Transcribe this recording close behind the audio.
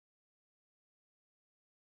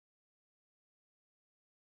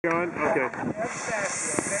On? Okay. That's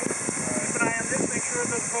fast, okay? Keep an eye on this, make sure it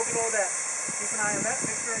doesn't go below that. Keep an eye on that,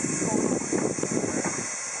 make sure it doesn't go below that.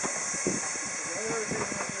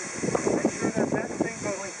 Make sure that that thing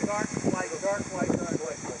goes dark light, dark light, dark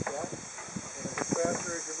light, yeah? And if it's faster,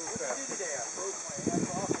 it can move faster. That's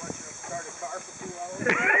awful, I should have started a car for 2 hours.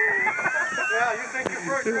 Yeah, you think your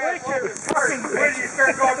first crash was the car, where do you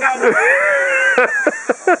start going down the road?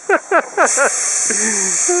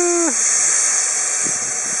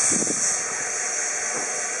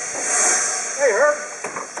 Hey Herb,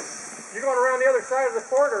 you going around the other side of the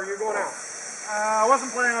fort or are you going out? I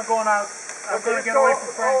wasn't planning on going out. I was going to get away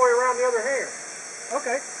from Frank. All the way around the other hangar.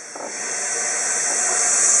 Okay.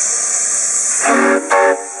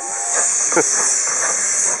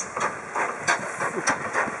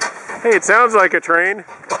 Hey, it sounds like a train.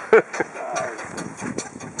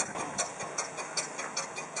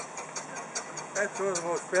 That's one of the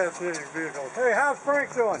most fascinating vehicles. Hey, how's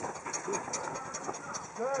Frank doing?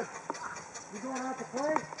 Good. You going out to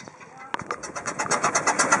play?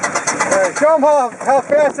 Show him how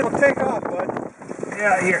fast it'll take off, bud.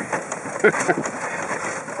 Yeah, here.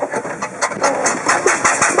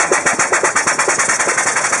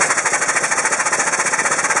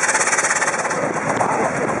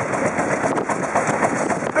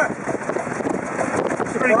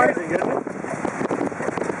 Surprising, isn't it?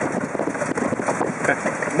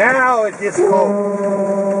 Now it gets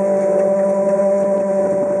cold.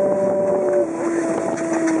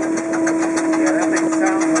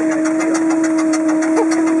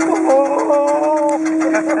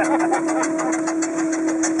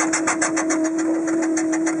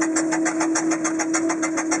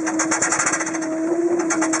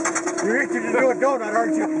 You're itching to do a donut,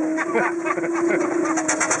 aren't you?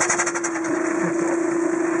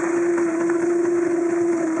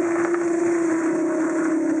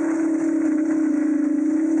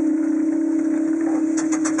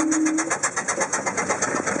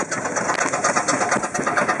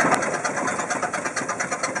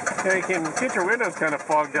 Yeah, you can get your windows kind of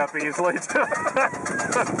fogged up easily too. Isn't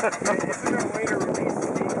there a way to release the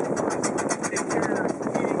interior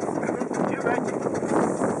heating? You betcha.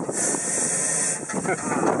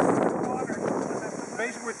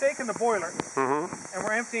 Basically, we're taking the boiler and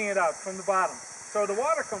we're emptying it out from the bottom. So the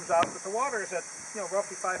water comes out, but the water is at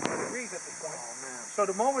roughly 500 degrees at this point. Oh, man. So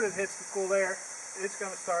the moment it hits the cool air, it's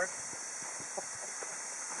going to start.